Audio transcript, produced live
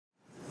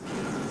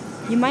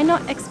You might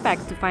not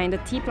expect to find a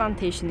tea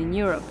plantation in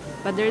Europe,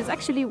 but there is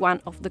actually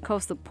one off the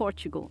coast of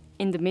Portugal,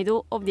 in the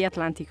middle of the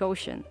Atlantic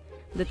Ocean.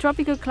 The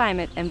tropical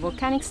climate and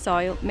volcanic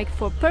soil make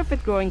for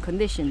perfect growing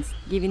conditions,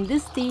 giving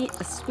this tea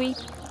a sweet,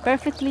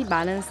 perfectly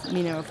balanced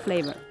mineral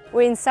flavor.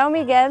 We're in São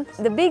Miguel,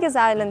 the biggest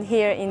island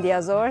here in the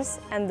Azores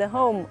and the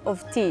home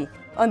of tea.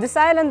 On this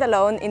island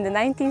alone, in the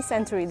 19th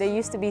century, there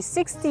used to be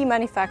 6 tea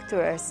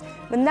manufacturers,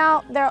 but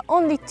now there are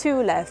only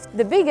 2 left.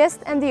 The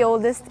biggest and the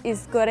oldest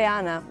is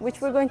Gorreana, which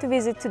we're going to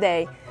visit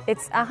today.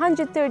 It's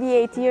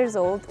 138 years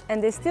old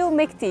and they still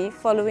make tea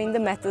following the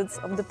methods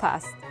of the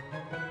past.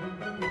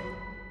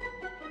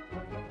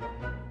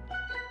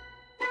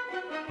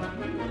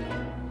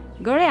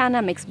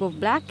 Gorreana makes both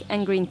black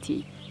and green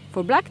tea.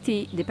 For black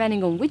tea,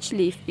 depending on which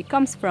leaf it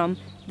comes from,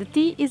 the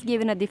tea is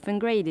given a different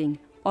grading: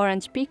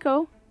 orange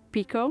pekoe,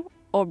 pekoe,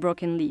 or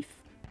broken leaf.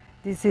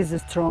 This is a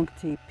strong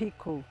tea,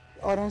 pekoe,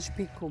 orange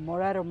pekoe,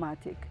 more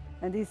aromatic.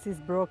 And this is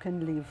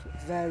broken leaf,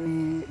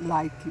 very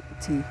light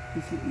tea.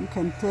 If you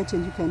can touch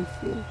and you can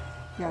feel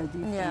the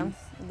difference.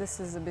 Yeah,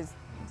 this is a bit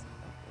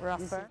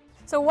rougher.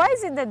 So why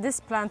is it that this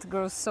plant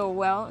grows so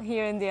well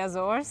here in the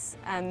Azores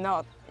and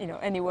not,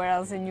 anywhere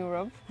else in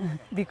Europe?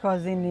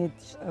 Because it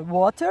needs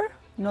water,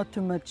 not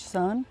too much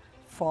sun,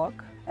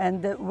 fog,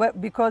 and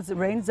because it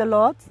rains a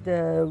lot,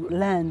 the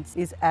land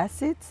is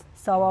acid.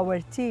 So our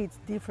tea is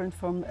different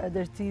from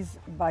other teas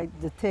by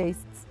the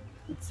taste.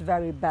 It's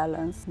very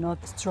balanced,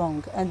 not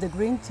strong. And the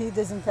green tea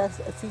doesn't have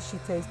a fishy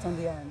taste on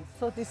the end.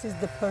 So this is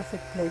the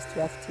perfect place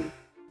to have tea.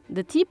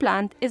 The tea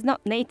plant is not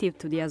native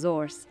to the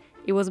Azores.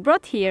 It was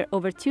brought here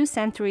over 2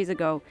 centuries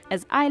ago,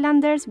 as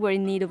islanders were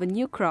in need of a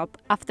new crop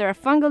after a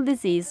fungal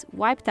disease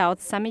wiped out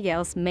São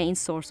Miguel's main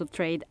source of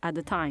trade at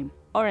the time,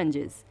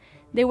 oranges.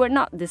 They were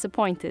not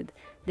disappointed.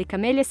 The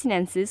Camellia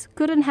sinensis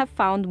couldn't have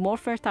found more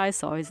fertile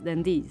soils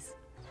than these.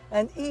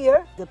 And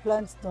here, the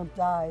plants don't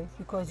die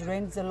because it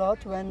rains a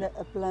lot when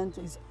a plant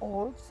is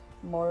old,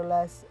 more or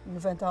less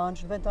 90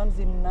 anos. 90 anos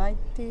is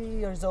 90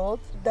 years old.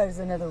 There's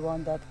another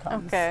one that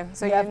comes. Okay,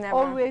 so you you have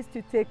always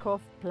to take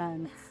off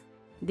plants.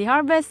 The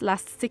harvest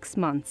lasts 6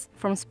 months,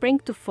 from spring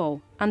to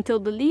fall, until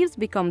the leaves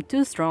become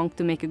too strong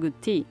to make a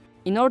good tea.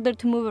 In order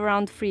to move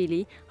around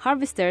freely,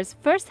 harvesters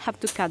first have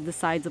to cut the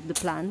sides of the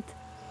plant.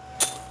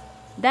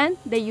 Then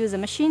they use a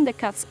machine that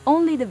cuts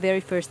only the very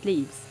first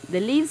leaves. The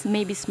leaves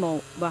may be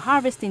small, but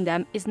harvesting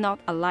them is not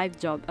a light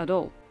job at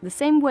all. The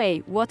same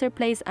way water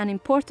plays an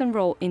important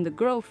role in the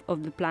growth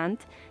of the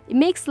plant, it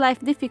makes life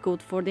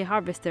difficult for the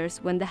harvesters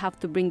when they have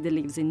to bring the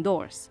leaves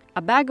indoors.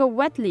 A bag of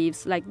wet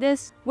leaves like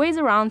this weighs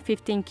around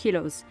 15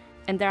 kilos,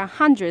 and there are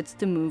hundreds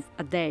to move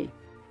a day.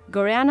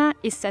 Gorreana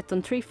is set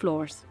on 3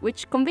 floors,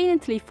 which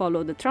conveniently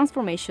follow the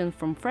transformation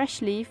from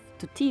fresh leaf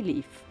to tea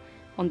leaf.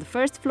 On the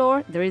first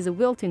floor, there is a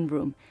wilting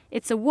room.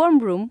 It's a warm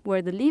room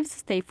where the leaves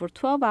stay for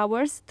 12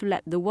 hours to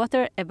let the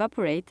water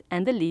evaporate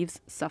and the leaves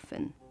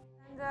soften.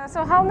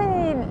 So how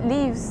many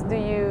leaves do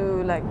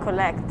you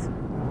collect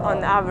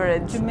on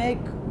average? To make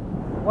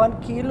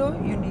 1 kilo,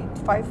 you need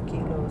 5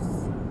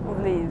 kilos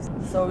of leaves.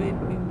 So we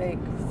make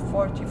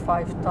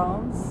 45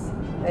 tons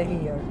a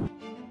year.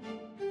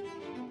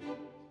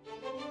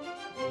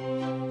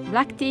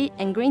 Black tea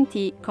and green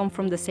tea come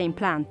from the same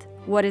plant.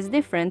 What is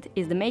different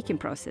is the making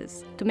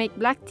process. To make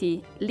black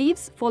tea,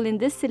 leaves fall in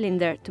this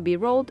cylinder to be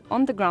rolled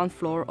on the ground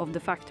floor of the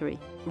factory.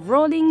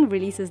 Rolling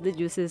releases the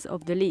juices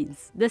of the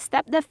leaves. The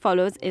step that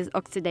follows is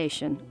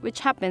oxidation, which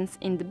happens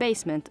in the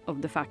basement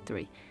of the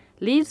factory.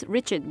 Leaves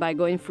reach it by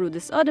going through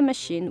this other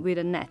machine with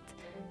a net.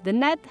 The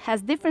net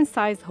has different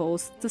sized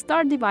holes to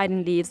start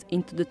dividing leaves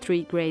into the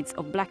 3 grades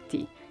of black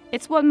tea.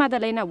 It's what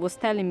Madalena was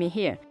telling me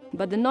here,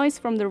 but the noise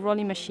from the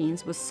rolling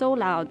machines was so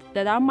loud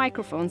that our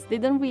microphones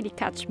didn't really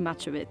catch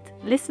much of it.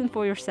 Listen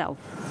for yourself.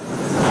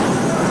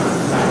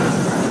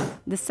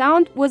 The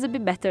sound was a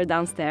bit better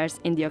downstairs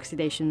in the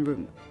oxidation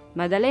room.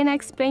 Madalena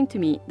explained to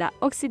me that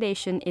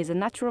oxidation is a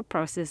natural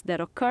process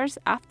that occurs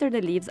after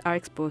the leaves are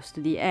exposed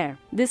to the air.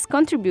 This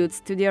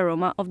contributes to the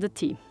aroma of the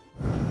tea.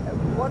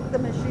 What the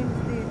machines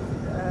did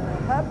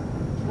have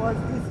was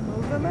this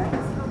movement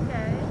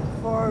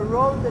for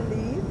roll the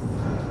leaves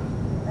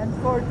and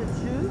for the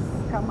juice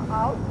come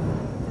out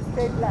to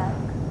stay black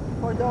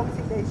for the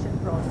oxidation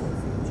process.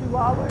 In 2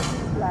 hours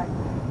it's black.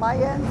 My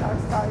ends are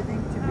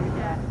starting to be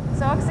black.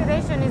 So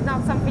oxidation is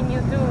not something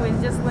you do,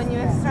 it's just when you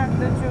extract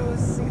the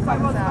juice it If I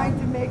was comes out. trying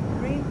to make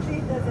green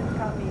tea, it doesn't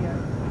come here.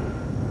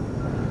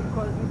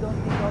 Because we don't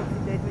need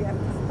oxidate, we have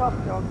to stop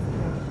the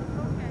oxidation.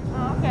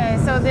 Okay,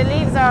 so the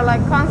leaves are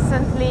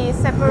constantly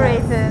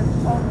separated.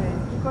 Yes, always,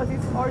 because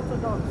it's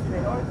orthodox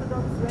way.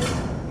 Orthodox way,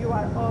 you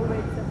are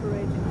always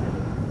separating the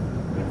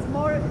leaves. It's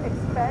more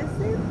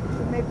expensive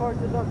to make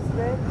orthodox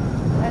way.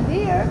 And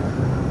here,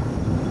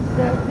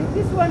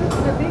 this one is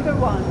the bigger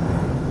one.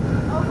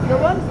 Okay. The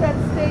ones that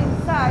stay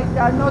inside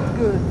are not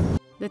good.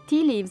 The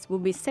tea leaves will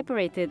be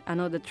separated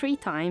another 3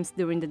 times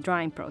during the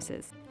drying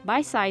process,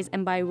 by size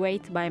and by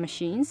weight by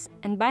machines,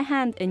 and by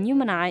hand and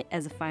human eye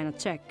as a final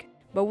check.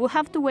 But we'll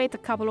have to wait a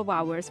couple of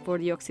hours for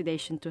the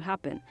oxidation to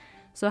happen.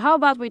 So how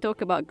about we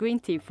talk about green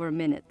tea for a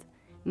minute?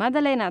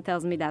 Maddalena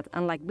tells me that,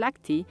 unlike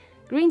black tea,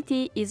 green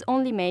tea is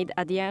only made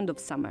at the end of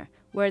summer,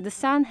 where the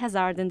sun has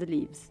hardened the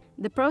leaves.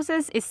 The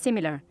process is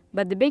similar,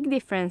 but the big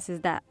difference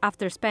is that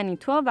after spending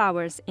 12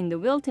 hours in the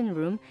wilting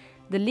room,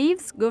 the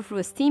leaves go through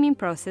a steaming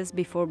process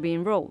before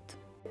being rolled.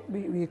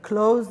 We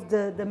close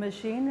the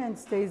machine and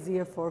stays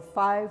here for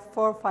 4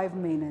 or 5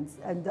 minutes,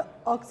 and the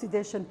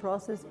oxidation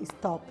process is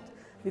stopped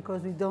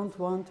because we don't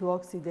want to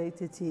oxidate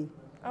the tea.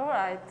 All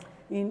right.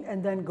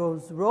 And then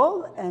goes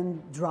roll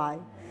and dry.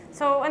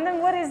 So, and then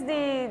what is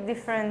the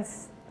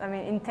difference, I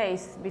mean, in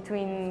taste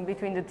between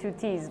the two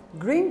teas?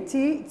 Green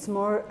tea, it's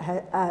more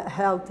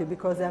healthy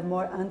because they have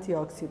more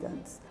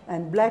antioxidants.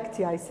 And black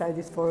tea, I said,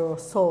 is for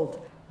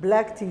salt.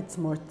 Black tea, it's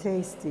more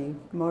tasty,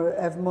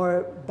 have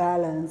more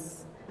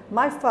balance.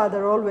 My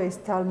father always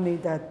tells me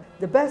that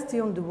the best tea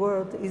in the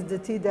world is the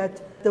tea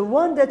the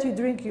one that you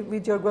drink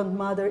with your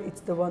grandmother,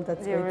 it's the one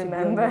that's going to be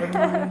on your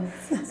mind.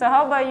 So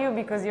how about you,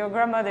 because your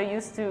grandmother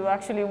used to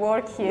actually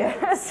work here,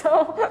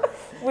 so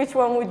which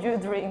one would you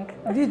drink?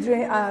 We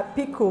drink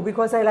pico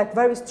because I like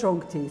very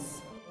strong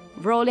teas.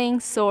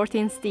 Rolling,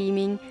 sorting,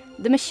 steaming,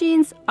 the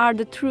machines are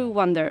the true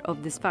wonder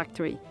of this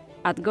factory.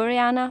 At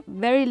Gorreana,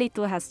 very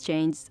little has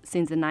changed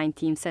since the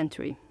 19th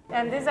century.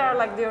 And these are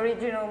like the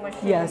original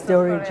machines. Yes, the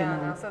original.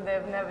 Gorreana, so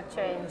they've never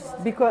changed.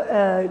 Because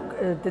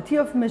the tea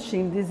of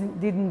machine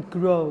didn't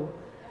grow.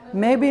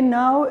 Maybe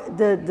now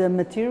the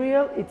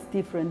material it's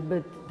different,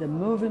 but the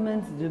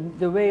movements,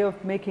 the way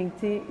of making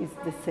tea is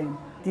the same.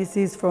 This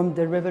is from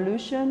the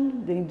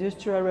revolution, the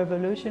industrial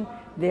revolution.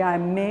 They are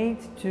made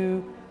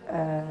to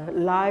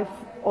live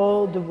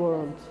all the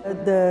world.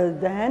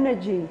 The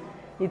energy,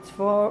 it's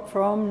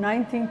from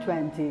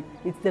 1920.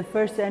 It's the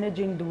first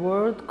energy in the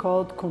world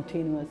called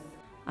continuous.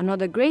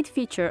 Another great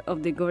feature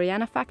of the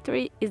Gorreana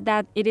factory is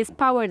that it is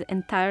powered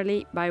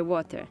entirely by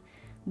water.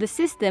 The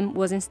system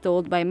was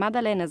installed by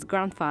Maddalena's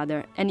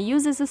grandfather and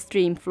uses a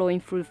stream flowing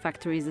through the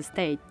factory's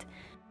estate.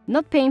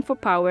 Not paying for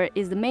power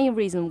is the main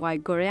reason why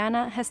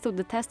Gorreana has stood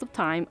the test of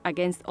time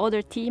against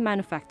other tea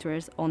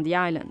manufacturers on the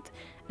island,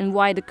 and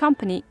why the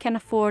company can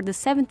afford the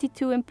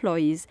 72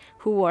 employees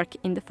who work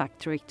in the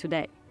factory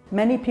today.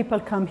 Many people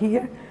come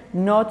here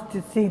not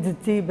to see the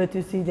tea, but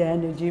to see the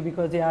energy,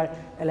 because they are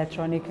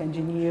electronic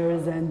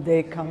engineers and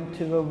they come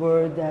to a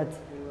world that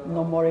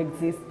no more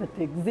exists, but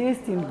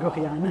exists in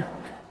Gorreana.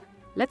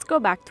 Let's go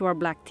back to our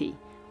black tea.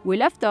 We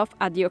left off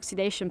at the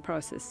oxidation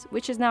process,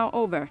 which is now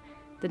over.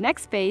 The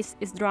next phase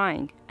is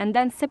drying and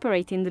then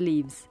separating the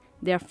leaves.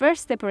 They are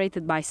first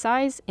separated by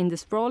size in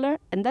this roller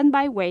and then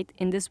by weight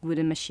in this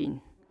wooden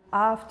machine.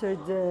 After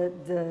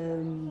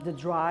the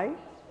dry,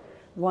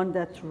 one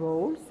that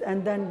rolls,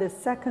 and then the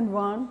second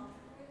one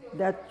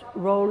that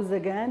rolls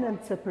again and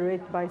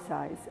separate by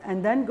size,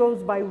 and then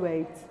goes by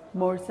weight,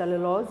 more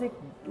cellulosic,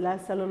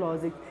 less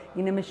cellulosic,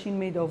 in a machine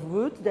made of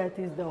wood that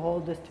is the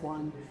oldest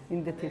one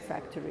in the tea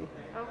factory.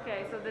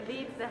 Okay, so the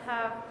leaves that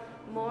have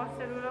more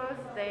cellulose,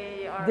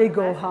 they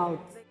go out.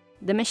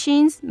 The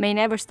machines may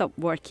never stop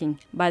working,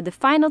 but the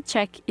final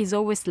check is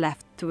always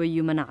left to a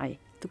human eye,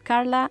 to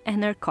Carla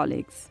and her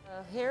colleagues.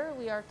 Here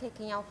we are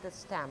taking out the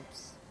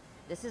stamps.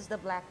 This is the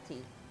black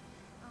tea,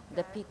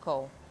 the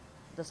pico,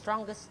 the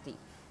strongest tea.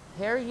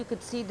 Here you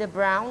could see the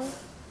brown.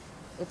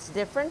 It's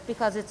different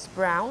because it's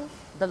brown.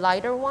 The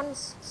lighter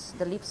ones,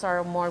 the leaves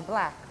are more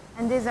black.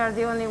 And these are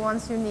the only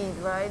ones you need,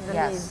 right? The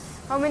yes.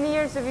 leaves. How many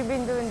years have you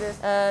been doing this?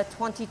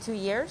 22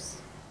 years.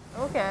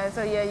 Okay,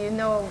 so yeah, you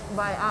know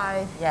by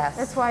eye. Yes.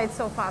 That's why it's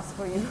so fast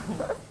for you.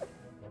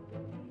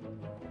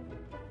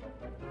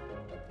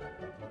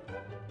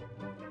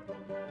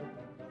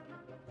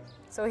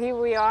 So here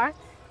we are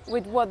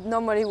with what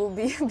normally will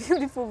be a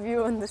beautiful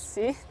view on the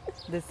sea.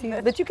 The sea,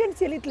 but you can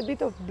see a little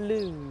bit of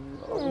blue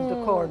in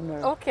the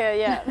corner. Okay,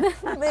 yeah,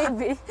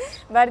 maybe.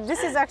 But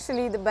this is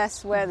actually the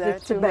best weather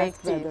to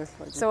make tea.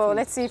 So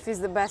let's see if it's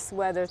the best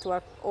weather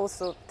to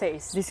also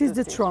taste. This is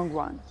the strong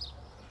one.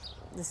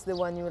 This is the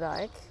one you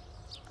like.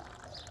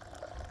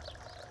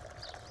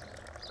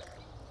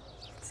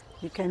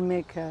 You can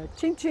make a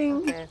ching-ching.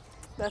 Okay.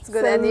 That's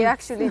good, and you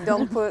actually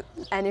don't put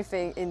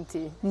anything in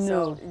tea.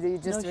 No, so you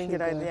just drink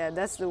it out. Yeah,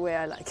 that's the way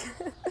I like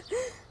it.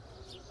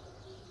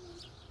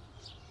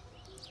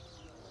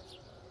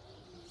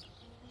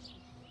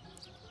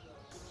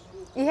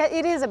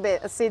 It is a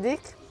bit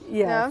acidic.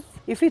 Yes. Yeah?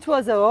 If it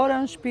was an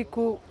orange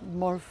pico,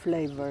 more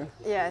flavor.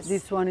 Yes.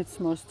 This one it's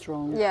more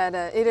strong.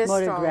 Yeah, it is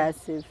more strong.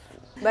 aggressive.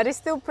 But it's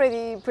still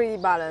pretty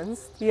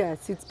balanced.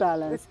 Yes, it's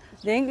balanced.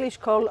 The English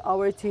call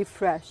our tea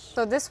fresh.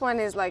 So this one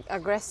is like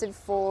aggressive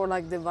for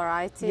like the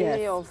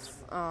variety of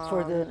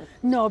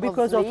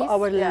because of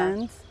our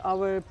land, yeah.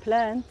 our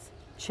plants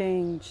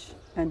change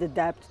and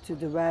adapt to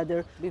the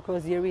weather,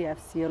 because here we have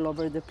sea all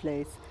over the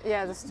place.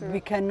 Yeah, that's true.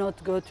 We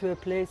cannot go to a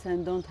place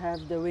and don't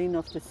have the wind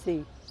of the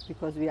sea,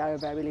 because we are a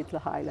very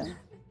little island.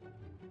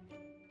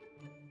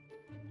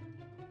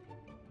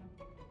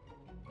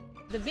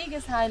 The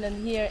biggest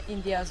island here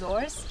in the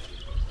Azores,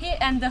 here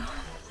and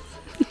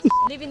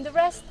leaving the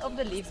rest of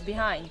the leaves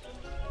behind.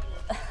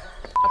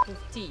 Cup of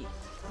tea.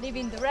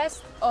 leaving the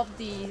rest of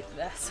the...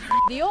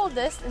 the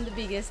oldest and the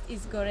biggest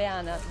is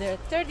Gorreana. They're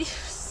 30